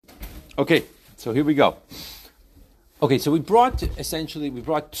Okay, so here we go. Okay, so we brought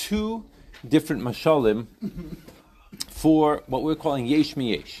two different mashalim for what we're calling yesh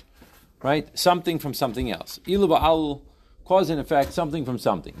mi yesh, right? Something from something else. Ilu ba'al, cause and effect, something from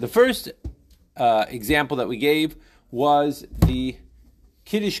something. The first example that we gave was the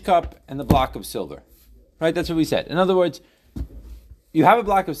Kiddush cup and the block of silver, right? That's what we said. In other words, you have a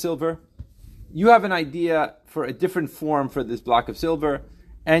block of silver, you have an idea for a different form for this block of silver,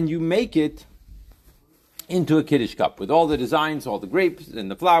 and you make it into a Kiddush cup with all the designs, all the grapes and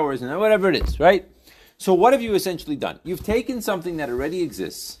the flowers and whatever it is, right? So what have you essentially done? You've taken something that already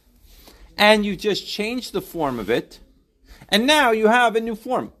exists and you've just changed the form of it, and now you have a new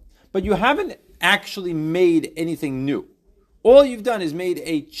form. But you haven't actually made anything new. All you've done is made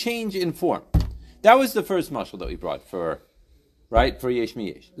a change in form. That was the first mashal that we brought for yesh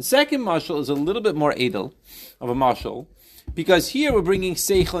mi yesh. The second mashal is a little bit more edel of a mashal, because here we're bringing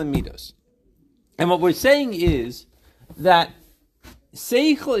seichel and midos. And what we're saying is that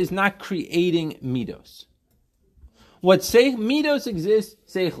seichel is not creating midos. Midos exists,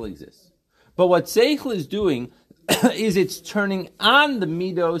 seichel exists. But what seichel is doing is it's turning on the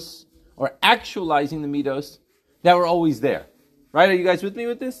midos, or actualizing the midos that were always there. Right? Are you guys with me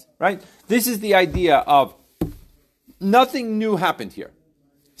with this? Right? This is the idea of nothing new happened here.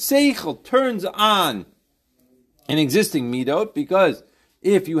 Seichel turns on an existing midot, because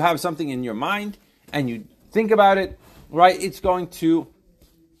if you have something in your mind and you think about it, right, it's going to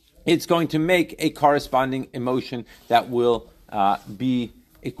make a corresponding emotion that will be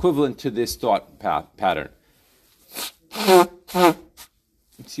equivalent to this thought pattern.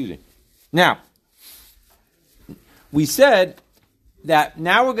 Excuse me. Now, we said that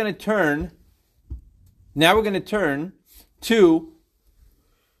now we're going to turn to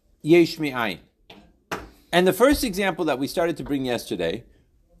yesh mi ayin. And the first example that we started to bring yesterday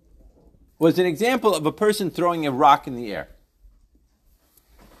was an example of a person throwing a rock in the air.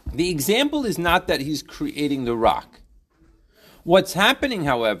 The example is not that he's creating the rock. What's happening,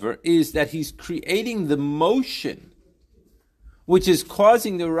 however, is that he's creating the motion which is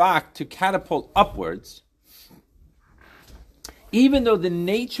causing the rock to catapult upwards, even though the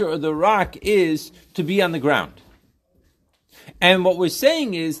nature of the rock is to be on the ground. And what we're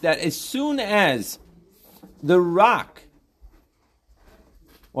saying is that as soon as the rock,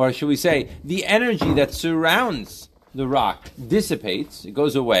 or should we say, the energy that surrounds the rock dissipates, it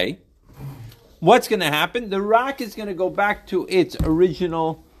goes away, what's going to happen? The rock is going to go back to its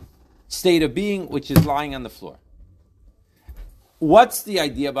original state of being, which is lying on the floor. What's the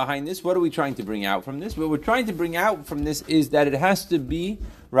idea behind this? What are we trying to bring out from this? What we're trying to bring out from this is that it has to be,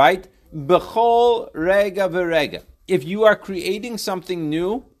 right, b'chol rega v'rega. If you are creating something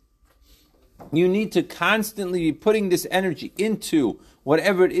new, you need to constantly be putting this energy into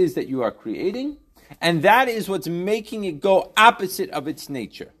whatever it is that you are creating, and that is what's making it go opposite of its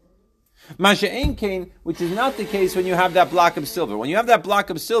nature. Masha ein kain, which is not the case when you have that block of silver. When you have that block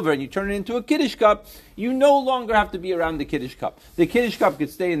of silver and you turn it into a Kiddush cup, you no longer have to be around the Kiddush cup. The Kiddush cup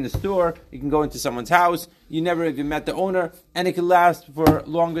could stay in the store, it can go into someone's house, you never even met the owner, and it can last for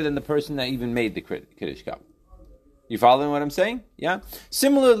longer than the person that even made the Kiddush cup. You following what I'm saying? Yeah?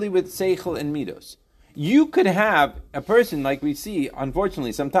 Similarly with Seichel and Midos. You could have a person, like we see,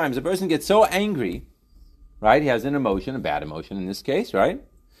 unfortunately, sometimes a person gets so angry, right? He has an emotion, a bad emotion in this case, right?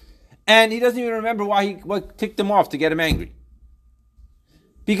 And he doesn't even remember what ticked him off to get him angry.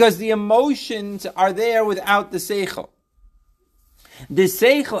 Because the emotions are there without the Seichel. The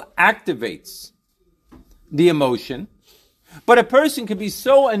Seichel activates the emotion, but a person could be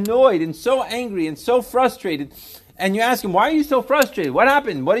so annoyed and so angry and so frustrated, and you ask him, why are you so frustrated? What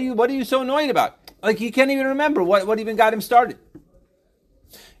happened? What are you so annoyed about? Like, he can't even remember what even got him started.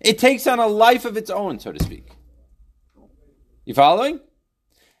 It takes on a life of its own, so to speak. You following?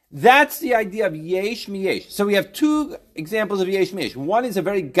 That's the idea of yesh mi yesh. So we have two examples of yesh mi yesh. One is a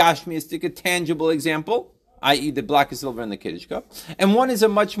very gashmiistic, a tangible example, i.e. the block of silver and the Kiddush cup. And one is a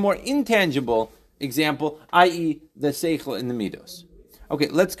much more intangible example, i.e. the seichel and the midos. Okay,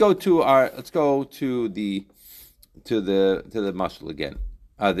 let's go to the mashal again,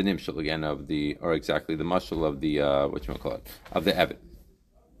 the nimshal again of the, or exactly the mashal of the of the Evid.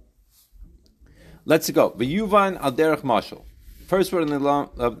 Let's go. V'yuvan al derech mashal. First word on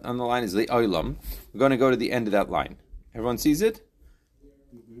the line is le'olam. We're going to go to the end of that line. Everyone sees it?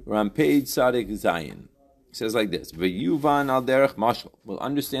 We're on page Sadik Zayin. It says like this: V'yuvan al derech mashal. We'll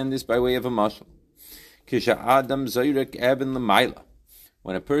understand this by way of a mashal. Kisha adam zayrek eben l'mayla.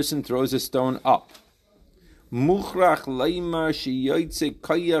 When a person throws a stone up, Muchrach leimar sheyoytze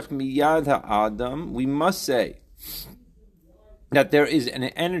koyach miyad ha'adam. We must say that there is an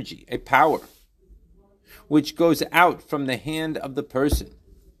energy, a power, which goes out from the hand of the person.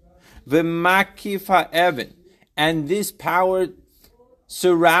 V'makif ha'even, and this power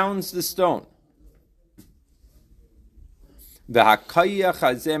surrounds the stone. V'hakayach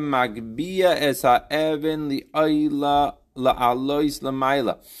hazeh magbiya es ha'even li'ayla la'alois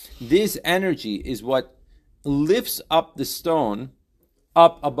la'mayla. This energy is what lifts up the stone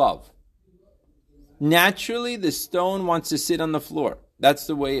up above. Naturally, the stone wants to sit on the floor. That's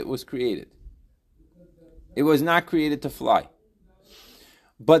the way it was created. It was not created to fly.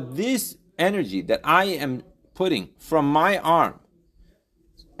 But this energy that I am putting from my arm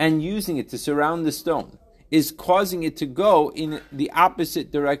and using it to surround the stone is causing it to go in the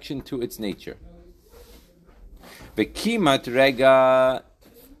opposite direction to its nature. V'kimat rega,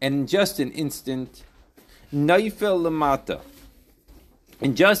 and in just an instant, naifel lamata.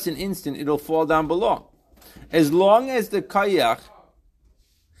 In just an instant, it'll fall down below. As long as the kayach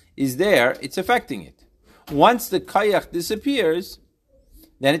is there, it's affecting it. Once the kayach disappears,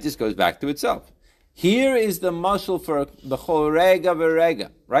 then it just goes back to itself. Here is the mashal for b'chol rega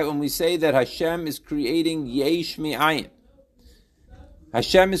v'rega, right? When we say that Hashem is creating yesh mi'ayin.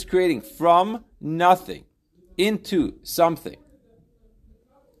 Hashem is creating from nothing into something.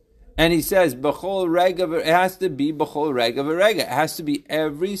 And he says, b'chol rega, it has to be b'chol rega v'rega. It has to be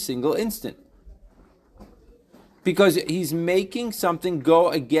every single instant. Because he's making something go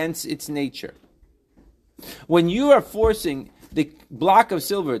against its nature. When you are forcing the block of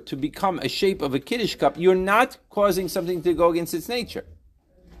silver to become a shape of a Kiddush cup, you're not causing something to go against its nature.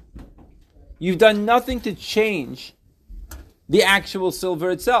 You've done nothing to change the actual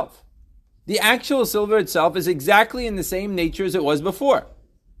silver itself. The actual silver itself is exactly in the same nature as it was before.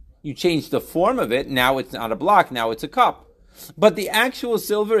 You changed the form of it, now it's not a block, now it's a cup. But the actual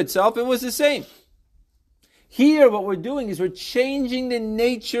silver itself, it was the same. Here, what we're doing is we're changing the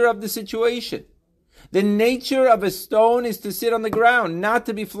nature of the situation. The nature of a stone is to sit on the ground, not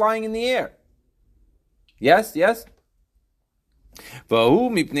to be flying in the air. Yes, yes?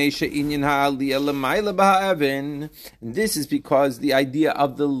 And this is because the idea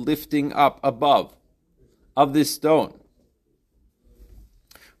of the lifting up above of this stone.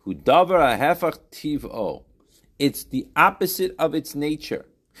 It's the opposite of its nature.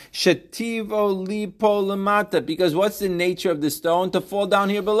 Shetivo lipo lamata, because what's the nature of the stone? To fall down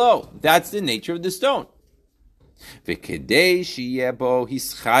here below. That's the nature of the stone. V'kedei sheyebo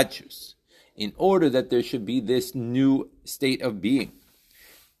hischadshus, in order that there should be this new state of being.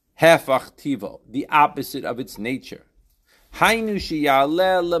 Hefach tivo, the opposite of its nature. Hainu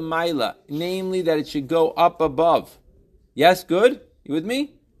sheyaleh lamaila, namely that it should go up above. Yes, good? You with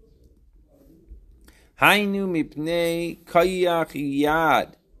me? Hainu mipnei kayach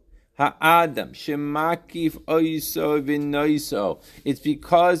yad ha'adam shemakif oiso v'noiso. It's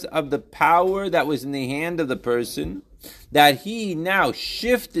because of the power that was in the hand of the person that he now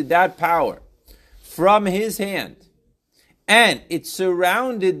shifted that power from his hand, and it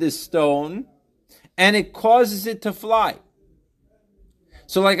surrounded the stone, and it causes it to fly.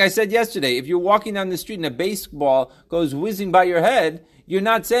 So like I said yesterday, if you're walking down the street and a baseball goes whizzing by your head, you're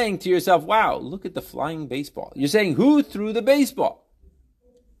not saying to yourself, wow, look at the flying baseball. You're saying, who threw the baseball?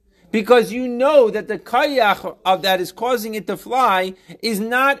 Because you know that the kayach of that is causing it to fly is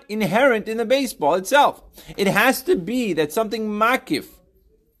not inherent in the baseball itself. It has to be that something makif,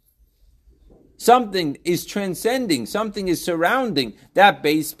 something is transcending, something is surrounding that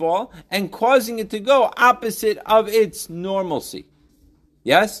baseball and causing it to go opposite of its normalcy.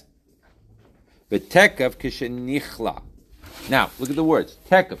 Yes? V'tekav k'shenichla. Now, look at the words.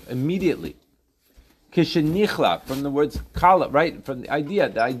 Tekav, immediately. K'shenichla, from the words kala, right? From the idea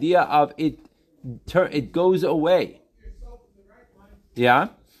of it goes away. Yeah?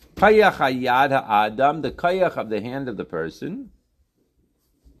 Kayach hayad ha'adam, the kayach of the hand of the person.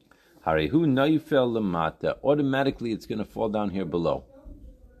 Harehu noifel lamata, automatically it's going to fall down here below.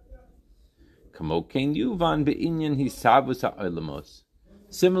 Kamokein yuvan be'inyan hisavus ha'olamos.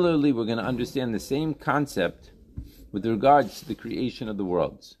 Similarly, we're going to understand the same concept with regards to the creation of the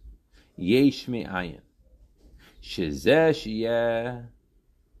worlds. Yesh me'ayin. Shezeh sheyeh.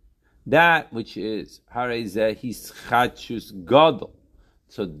 That which is harezeh hischadshus gadol.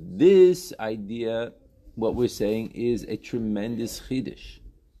 So this idea, what we're saying, is a tremendous chiddush.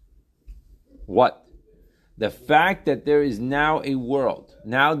 What? The fact that there is now a world.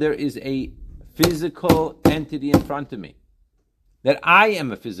 Now there is a physical entity in front of me. That I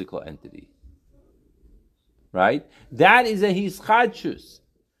am a physical entity. Right? That is a hischadshus.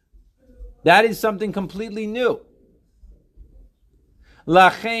 That is something completely new.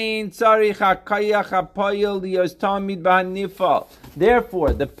 Therefore,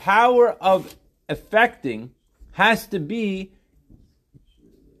 the power of affecting has to be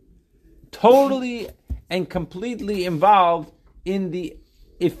totally and completely involved in the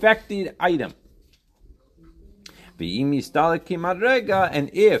affected item. And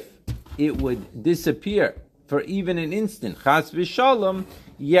if it would disappear for even an instant, chas v'shalom,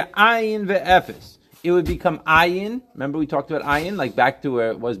 ye'ayin ve'efes, it would become ayin. Remember we talked about ayin, like back to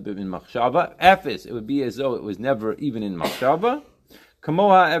where it was in machshava. Efes, it would be as though it was never even in machshava.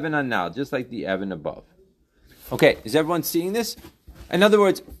 Kamoha even anal, just like the even above. Okay, is everyone seeing this? In other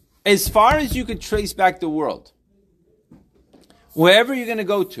words, as far as you could trace back the world, wherever you're going to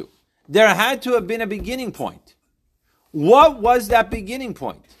go to, there had to have been a beginning point. What was that beginning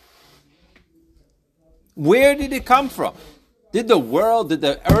point? Where did it come from? Did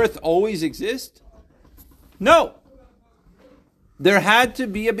the earth always exist? No. There had to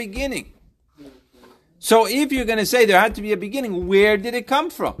be a beginning. So if you're going to say there had to be a beginning, where did it come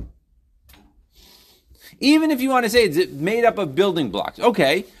from? Even if you want to say it's made up of building blocks.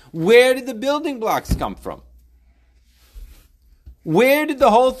 Okay, where did the building blocks come from? Where did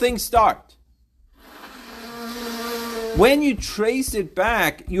the whole thing start? When you trace it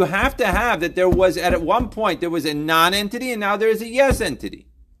back, you have to have that there was, at one point, there was a non-entity and now there is a yes entity.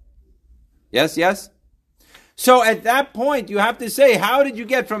 Yes, yes? So at that point, you have to say, how did you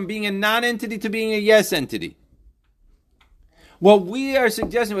get from being a non-entity to being a yes entity? What we are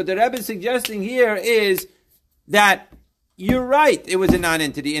suggesting, what the Rebbe is suggesting here is that you're right, it was a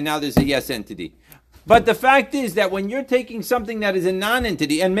non-entity and now there's a yes entity. But the fact is that when you're taking something that is a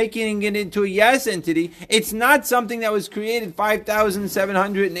non-entity and making it into a yes entity, it's not something that was created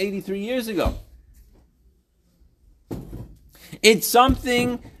 5,783 years ago. It's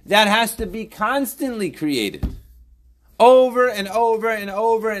something that has to be constantly created. Over and over and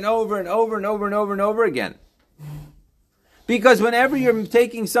over and over and over and over and over and over again. Because whenever you're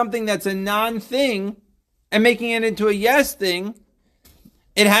taking something that's a non-thing and making it into a yes thing,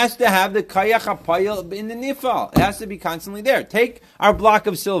 it has to have the kayach hapayil in the nifal. It has to be constantly there. Take our block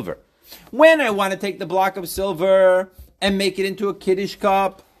of silver. When I want to take the block of silver and make it into a kiddush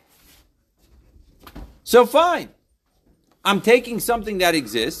cup, so fine. I'm taking something that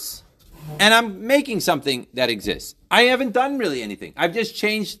exists and I'm making something that exists. I haven't done really anything. I've just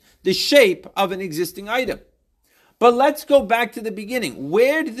changed the shape of an existing item. But let's go back to the beginning.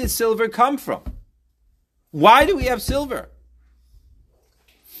 Where did the silver come from? Why do we have silver?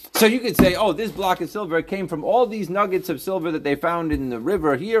 So you could say, oh, this block of silver came from all these nuggets of silver that they found in the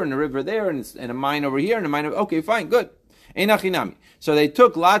river here and the river there and a mine over here and a mine over... Okay, fine, good. Einachinami. So they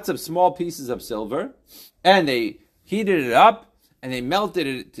took lots of small pieces of silver and they heated it up and they melted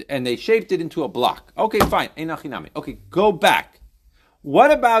it and they shaped it into a block. Okay, fine. Einachinami. Okay, go back.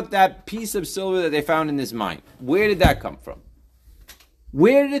 What about that piece of silver that they found in this mine? Where did that come from?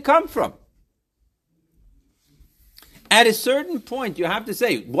 Where did it come from? At a certain point, you have to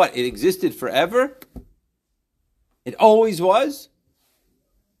say, what, it existed forever? It always was?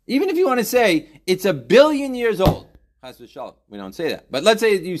 Even if you want to say, it's 1 billion years old. We don't say that. But let's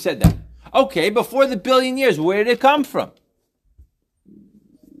say you said that. Okay, before the 1 billion years, where did it come from?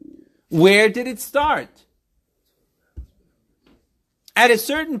 Where did it start? At a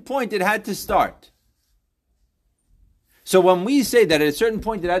certain point, it had to start. So when we say that at a certain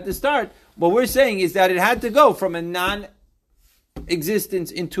point it had to start, what we're saying is that it had to go from a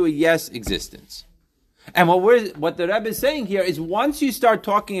non-existence into a yes existence. And what the Rebbe is saying here is once you start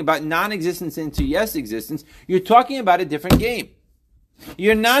talking about non-existence into yes existence, you're talking about a different game.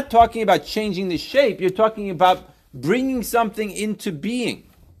 You're not talking about changing the shape, you're talking about bringing something into being.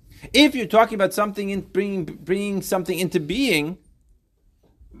 If you're talking about something in bringing something into being,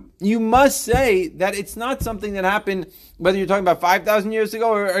 you must say that it's not something that happened, whether you're talking about 5,000 years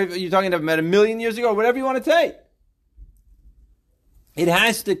ago or you're talking about 1 million years ago, or whatever you want to say. It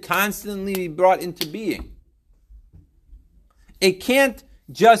has to constantly be brought into being. It can't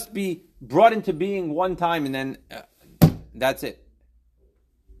just be brought into being one time and then that's it.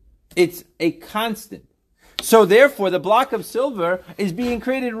 It's a constant. So therefore, the block of silver is being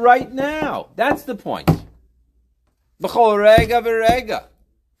created right now. That's the point. B'chol rega v'rega.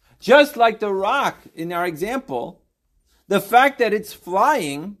 Just like the rock in our example, the fact that it's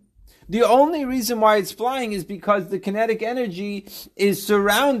flying, the only reason why it's flying is because the kinetic energy is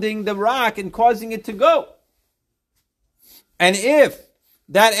surrounding the rock and causing it to go. And if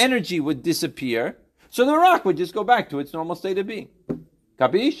that energy would disappear, so the rock would just go back to its normal state of being.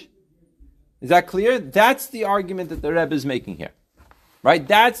 Kapish? Is that clear? That's the argument that the Rebbe is making here. Right?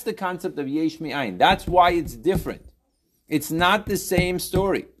 That's the concept of Yesh Mi'ayin. That's why it's different. It's not the same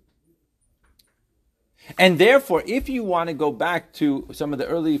story. And therefore, if you want to go back to some of the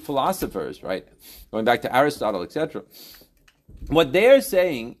early philosophers, right, going back to Aristotle, etc., what they're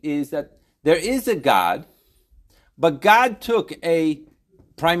saying is that there is a God, but God took a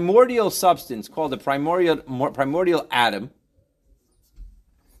primordial substance called a primordial atom,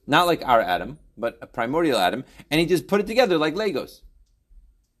 not like our atom, but a primordial atom, and he just put it together like Legos.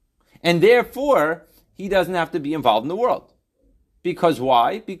 And therefore, he doesn't have to be involved in the world. Because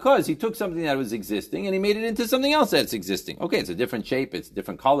why? Because he took something that was existing and he made it into something else that's existing. Okay, it's a different shape, it's a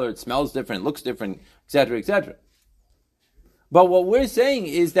different color, it smells different, it looks different, etc., etc. But what we're saying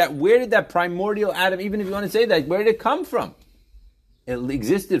is that where did that primordial atom, even if you want to say that, where did it come from? It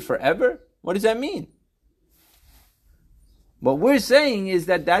existed forever? What does that mean? What we're saying is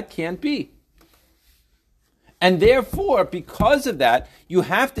that that can't be. And therefore, because of that, you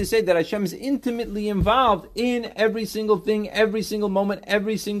have to say that Hashem is intimately involved in every single thing, every single moment,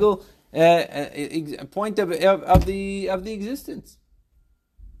 every single point of the existence.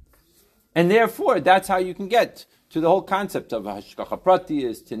 And therefore, that's how you can get to the whole concept of Hashgacha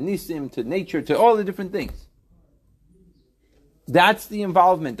Pratiyus, to Nisim, to nature, to all the different things. That's the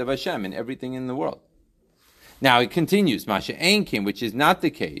involvement of Hashem in everything in the world. Now it continues, Masha Einkim, which is not the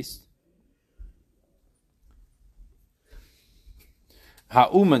case.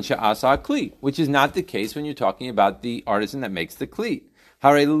 Ha'uman she'asa kli, which is not the case when you're talking about the artisan that makes the kli.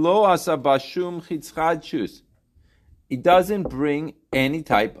 Hare lo asa bashum chitzchadshus. It doesn't bring any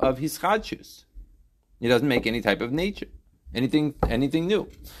type of hischadshus. It doesn't make any type of nature, anything new.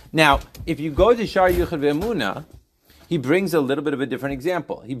 Now, if you go to Shar Yuchad Ve'emunah, he brings a little bit of a different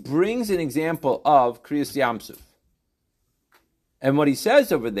example. He brings an example of Kriyas Yamsuf. And what he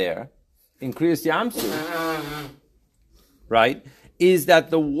says over there, in Kriyas Yamsuf, right, is that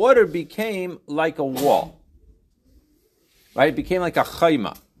the water became like a wall. Right? It became like a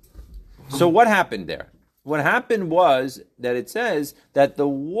chayma. So what happened there? What happened was that it says that the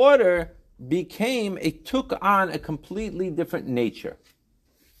water took on a completely different nature.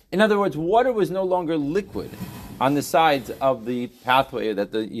 In other words, water was no longer liquid on the sides of the pathway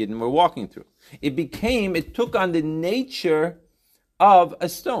that the Yidden were walking through. It took on the nature of a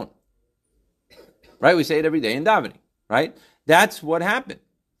stone. Right? We say it every day in davening. Right? That's what happened.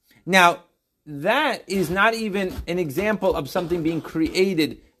 Now, that is not even an example of something being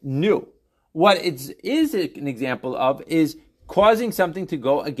created new. What it is an example of is causing something to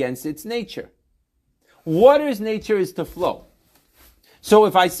go against its nature. Water's nature is to flow. So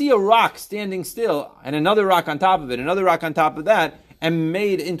if I see a rock standing still and another rock on top of it, another rock on top of that, and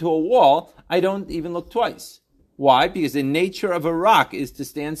made into a wall, I don't even look twice. Why? Because the nature of a rock is to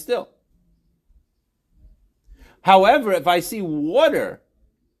stand still. However, if I see water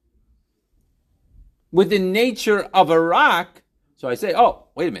with the nature of a rock, so I say, oh,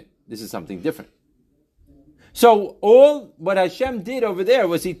 wait a minute, this is something different. So all what Hashem did over there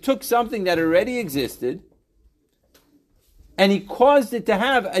was he took something that already existed and he caused it to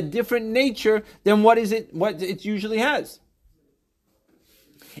have a different nature than what it usually has.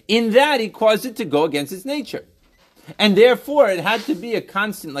 In that, he caused it to go against its nature. And therefore, it had to be a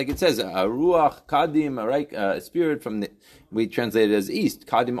constant, like it says, a ruach, kadim, a spirit we translate it as east.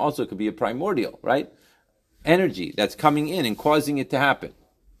 Kadim also could be a primordial, right? Energy that's coming in and causing it to happen.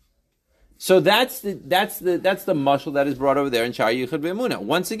 So that's the mashal that is brought over there in Shar Yichud Ve'emunah.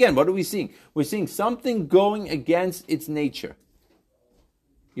 Once again, what are we seeing? We're seeing something going against its nature.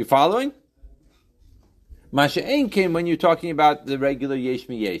 You following? Masha'en came when you're talking about the regular yesh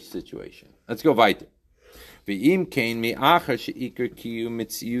mi yesh situation. Let's go weiter. Ve'im kain mi'achar she'ikar kiyum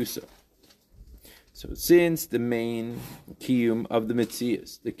mitziusa. So since the main kiyum of the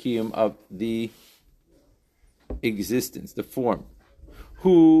mitzius, the kiyum of the existence, the form,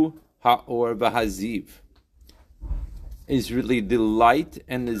 hu ha'or v'haziv, is really the light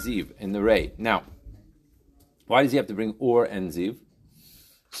and the ziv, and the ray. Now, why does he have to bring or and ziv?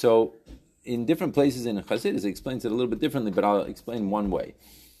 So, in different places in Chassidus, it explains it a little bit differently, but I'll explain one way.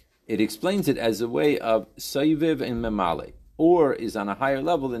 It explains it as a way of Saiviv and Memale. Or is on a higher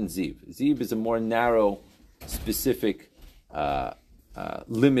level than Ziv. Ziv is a more narrow, specific,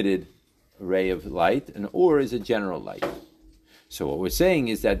 limited ray of light, and Or is a general light. So what we're saying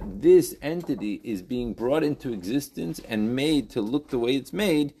is that this entity is being brought into existence and made to look the way it's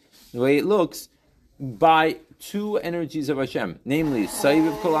made, the way it looks, by two energies of Hashem, namely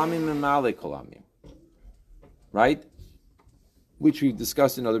Saiviv Kolamim and Memale Kolamim. Right? Which we've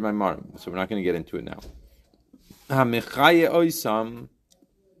discussed in other Maimarim, so we're not going to get into it now. HaMechaye Oisam,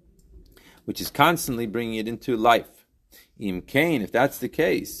 which is constantly bringing it into life. Im Kain, if that's the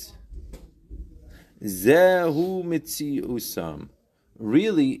case, Zehu mitziusam.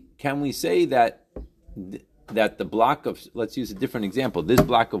 Really, can we say that the block of, let's use a different example, this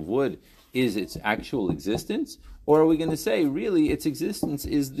block of wood is its actual existence? Or are we going to say, really, its existence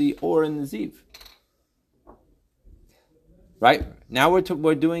is the or and the ziv? Right? Now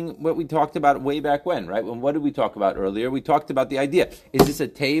we're doing what we talked about way back when, right? What did we talk about earlier? We talked about the idea. Is this a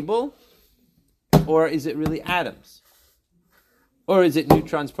table? Or is it really atoms? Or is it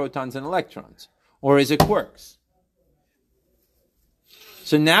neutrons, protons, and electrons? Or is it quarks?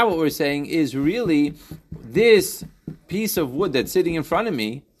 So now what we're saying is really this piece of wood that's sitting in front of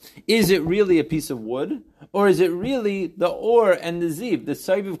me, is it really a piece of wood? Or is it really the or and the ziv, the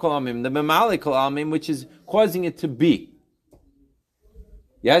saiviv kalamim, the memale kalamim, which is causing it to be?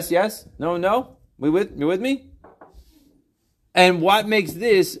 Yes? No? You with me? And what makes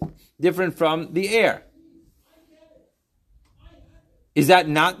this different from the air? Is that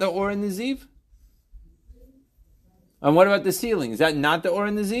not the or and the ziv? And what about the ceiling? Is that not the or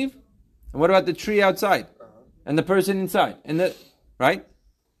and the ziv? And what about the tree outside? And the person inside? Right?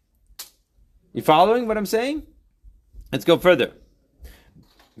 You following what I'm saying? Let's go further.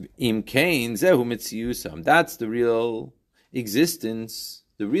 Im kain zehu mitziusam. That's the real existence.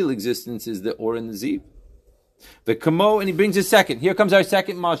 The real existence is the or and the ziv. V'kamo, and he brings a second. Here comes our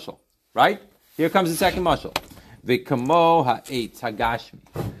second mashal. Right? Here comes the second mashal. V'kamo ha'etz hagashmi.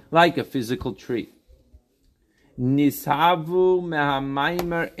 Like a physical tree. Nishavu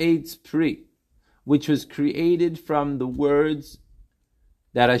mehamaimer eitz pri, which was created from the words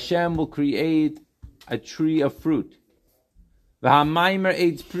that Hashem will create a tree of fruit. V'hamaimer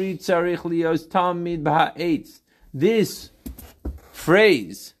eitz pri tzarich lios tamid b'ha'etz. This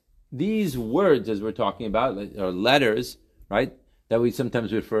phrase, these words, as we're talking about, are letters, right, that we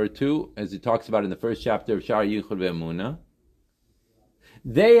sometimes refer to, as it talks about in the first chapter of Shar Yichud Ve'emunah.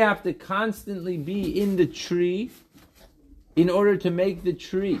 They have to constantly be in the tree in order to make the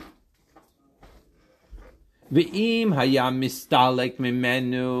tree. Ve'im hayam mistalek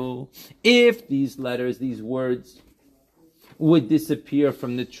mimenu. If these letters, these words, would disappear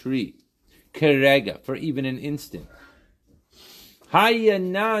from the tree, kerega, for even an instant.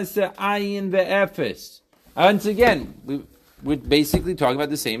 Hayanasa ayin ve'efes. Once again, we're basically talking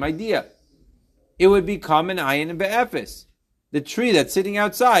about the same idea. It would become an ayin and ve'efes. The tree that's sitting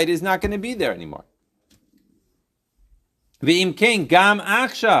outside is not going to be there anymore. V'im kein gam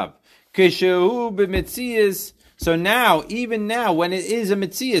achshav kishehu b'metzias. So now, even now, when it is a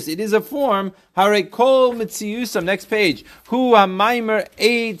metzias, it is a form. Hare kol metziusam. Next page. Hu hamaimer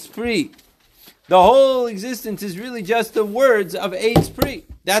eitz pri. The whole existence is really just the words of eitz pri.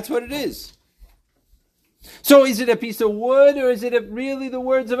 That's what it is. So, is it a piece of wood, or is it really the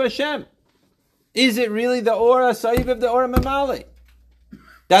words of Hashem? Is it really the Ora Saiv of the Ora Mamale?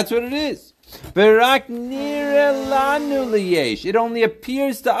 That's what it is. Verak nire lanu liyesh. It only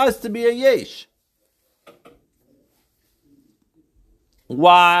appears to us to be a yesh.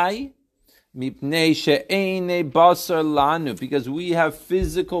 Why? Mipnei she'ene basar lanu. Because we have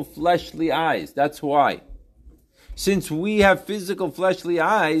physical fleshly eyes. That's why. Since we have physical fleshly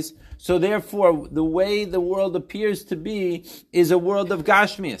eyes, so therefore the way the world appears to be is a world of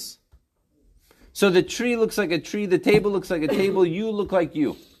Gashmias. So the tree looks like a tree, the table looks like a table, you look like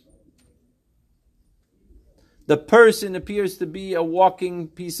you. The person appears to be a walking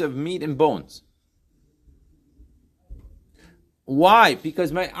piece of meat and bones. Why?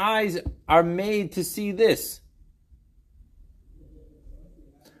 Because my eyes are made to see this.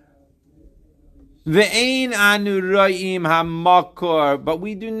 Ve'ein anu ro'im hamakor, but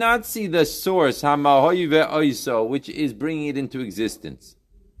we do not see the source, hamahoy ve'oiso, which is bringing it into existence.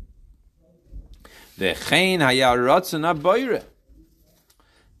 Ve'chein haya ratzon haboire,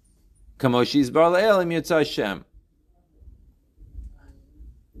 kamo shizbar le'el im yotza Hashem.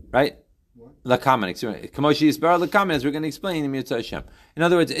 Right? Lakaman, kamo shizbar lakaman, as we're going to explain im yotza Hashem. In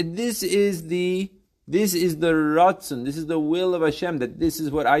other words, this is the ratzon, this is the will of Hashem, that this is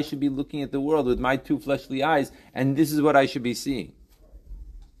what I should be looking at the world with my two fleshly eyes, and this is what I should be seeing.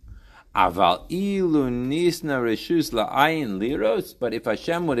 Aval ilu nisna reshus la'ayin liros, but if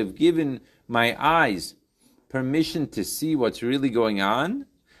Hashem would have given my eyes permission to see what's really going on,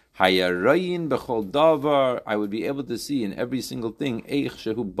 hayarayin b'chol davar, I would be able to see in every single thing, eich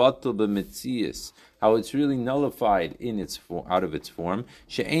shehu batel b'metzias, how it's really nullified in its out of its form.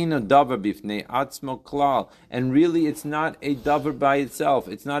 She'eino davar bifnei atzmo klal, and really it's not a davar by itself.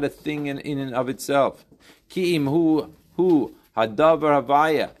 It's not a thing in and of itself. Ki'im hu hadavar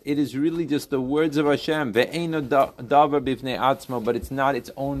havaya. It is really just the words of Hashem. Ve'eino davar bifnei atzmo, but it's not its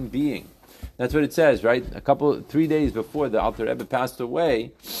own being. That's what it says, right? 3 days before the Alter Rebbe passed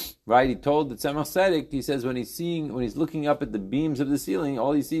away, right? He told the Tzemach Tzedek, he says when he's looking up at the beams of the ceiling,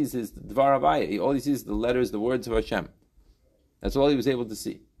 all he sees is the Dvar Havaya. All he sees is the letters, the words of Hashem. That's all he was able to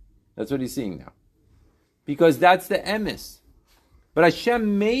see. That's what he's seeing now. Because that's the emes. But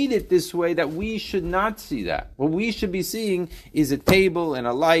Hashem made it this way that we should not see that. What we should be seeing is a table and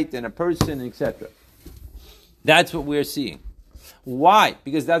a light and a person, etc. That's what we're seeing. Why?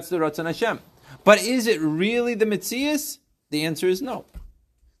 Because that's the Ratzon Hashem. But is it really the Metzias? The answer is no.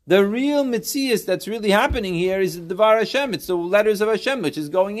 The real Metzias that's really happening here is the Dvar Hashem. It's the letters of Hashem which is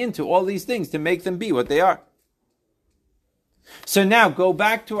going into all these things to make them be what they are. So now go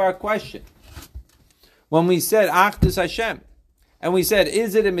back to our question. When we said Achdus Hashem, and we said,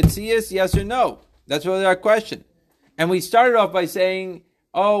 is it a Metzias? Yes or no? That's really our question. And we started off by saying,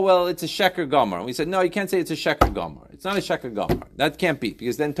 oh, well, it's a Sheker Gomer. And we said, no, you can't say it's a Sheker Gomer. It's not a Sheker Gomer. That can't be,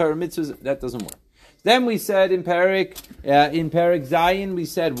 because then Torah Mitzvahs, that doesn't work. Then we said in Perek Zayin, we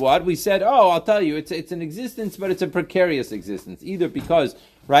said what? We said, oh, I'll tell you, it's an existence, but it's a precarious existence. Either because,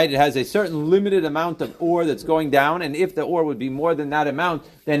 right, it has a certain limited amount of ore that's going down, and if the ore would be more than that amount,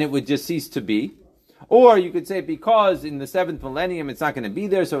 then it would just cease to be. Or you could say because in the 7th millennium it's not going to be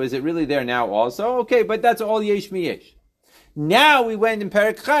there, so is it really there now also? Okay, but that's all yesh miyesh. Now we went in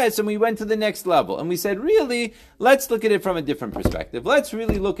Perek Ches and we went to the next level. And we said, really, let's look at it from a different perspective. Let's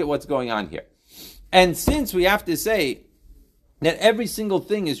really look at what's going on here. And since we have to say that every single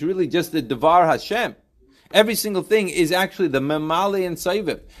thing is really just the Devar Hashem, every single thing is actually the Memale and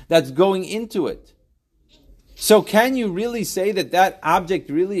Saiviv that's going into it. So can you really say that that object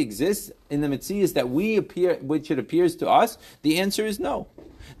really exists in the Metzias that which it appears to us? The answer is no.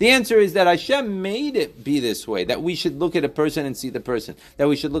 The answer is that Hashem made it be this way, that we should look at a person and see the person, that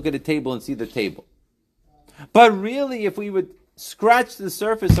we should look at a table and see the table. But really, if we would scratch the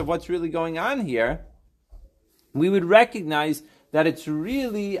surface of what's really going on here, we would recognize that it's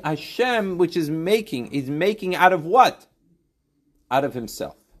really Hashem which is making. He's making out of what? Out of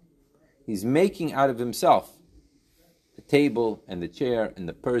himself. He's making out of himself the table and the chair and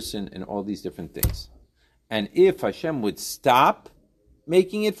the person and all these different things. And if Hashem would stop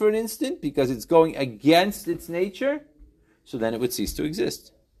making it for an instant because it's going against its nature, so then it would cease to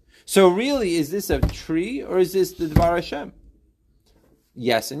exist. So really, is this a tree or is this the Dvar Hashem?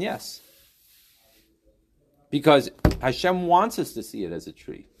 Yes and yes. Because Hashem wants us to see it as a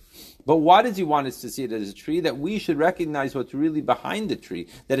tree. But why does he want us to see it as a tree? That we should recognize what's really behind the tree,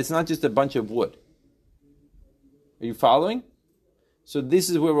 that it's not just a bunch of wood. Are you following? So this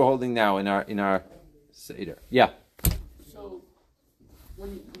is where we're holding now in our Seder. Yeah. So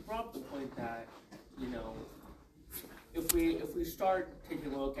when you brought up the point that, if we start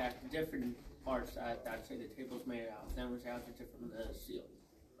taking a look at the different parts that say the table's made out of, then we have the different seal,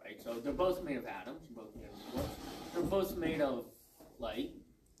 right? So they're both made of atoms, they're both made of light.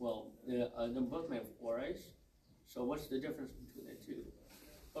 Well, they're both made of ores. So what's the difference between the two?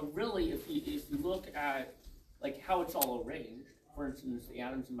 But really, if you look at like how it's all arranged, for instance, the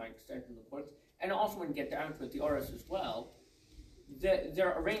atoms and by extension the quarks, and also when you get down to it, the ores as well,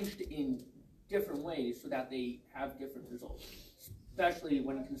 they're arranged in different ways so that they have different results. Especially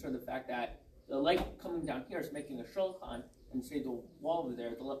when you consider the fact that the light coming down here is making a shulchan, and say the wall over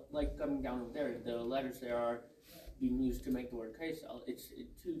there, the light coming down over there, the letters there are being used to make the word kaisel.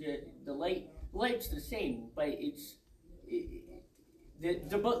 The light's the same, but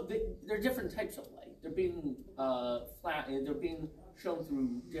they're different types of light. They're being flat. They're being shown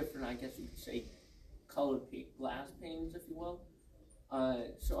through different, I guess you could say, colored glass panes, if you will.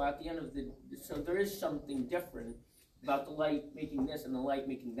 So at the end of so there is something different about the light making this and the light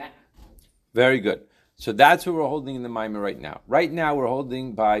making that. Very good. So that's what we're holding in the Maimah right now. Right now we're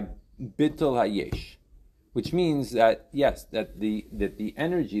holding by Bittul Hayesh, which means that yes, that the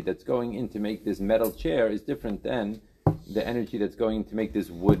energy that's going in to make this metal chair is different than the energy that's going to make this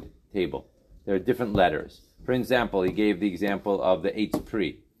wood table. There are different letters. For example, he gave the example of the Eitz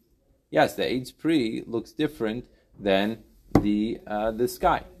Pri. Yes, the Eitz Pri looks different than the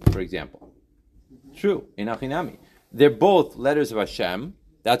sky, for example. True, in Achinami. They're both letters of Hashem.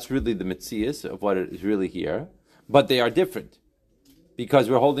 That's really the Metzias of what is really here. But they are different because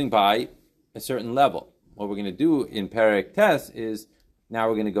we're holding by a certain level. What we're going to do in Perek Tes is now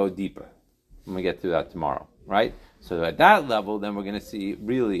we're going to go deeper. I'm going to get to that tomorrow, right? So at that level, then we're going to see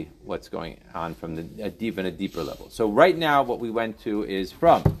really what's going on from a deeper level. So right now, what we went to is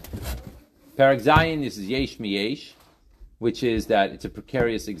from Perek Zayin. This is Yesh Miyesh, which is that it's a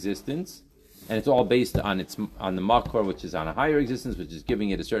precarious existence, and it's all based on the Makor, which is on a higher existence, which is giving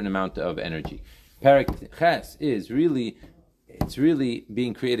it a certain amount of energy. Perek Ches is really it's really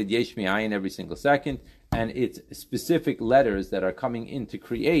being created yesh mi'ayin every single second, and it's specific letters that are coming in to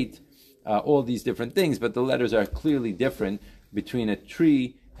create all these different things, but the letters are clearly different between a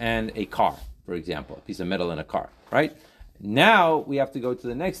tree and a car, for example, a piece of metal in a car, right? Now we have to go to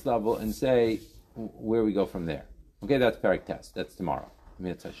the next level and say where we go from there. Okay, that's Perek Test. That's tomorrow.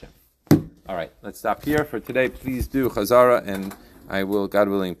 Hashem. All right, let's stop here for today. Please do Chazara, and I will, God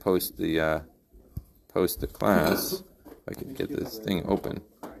willing, post the class. If I can get this thing open.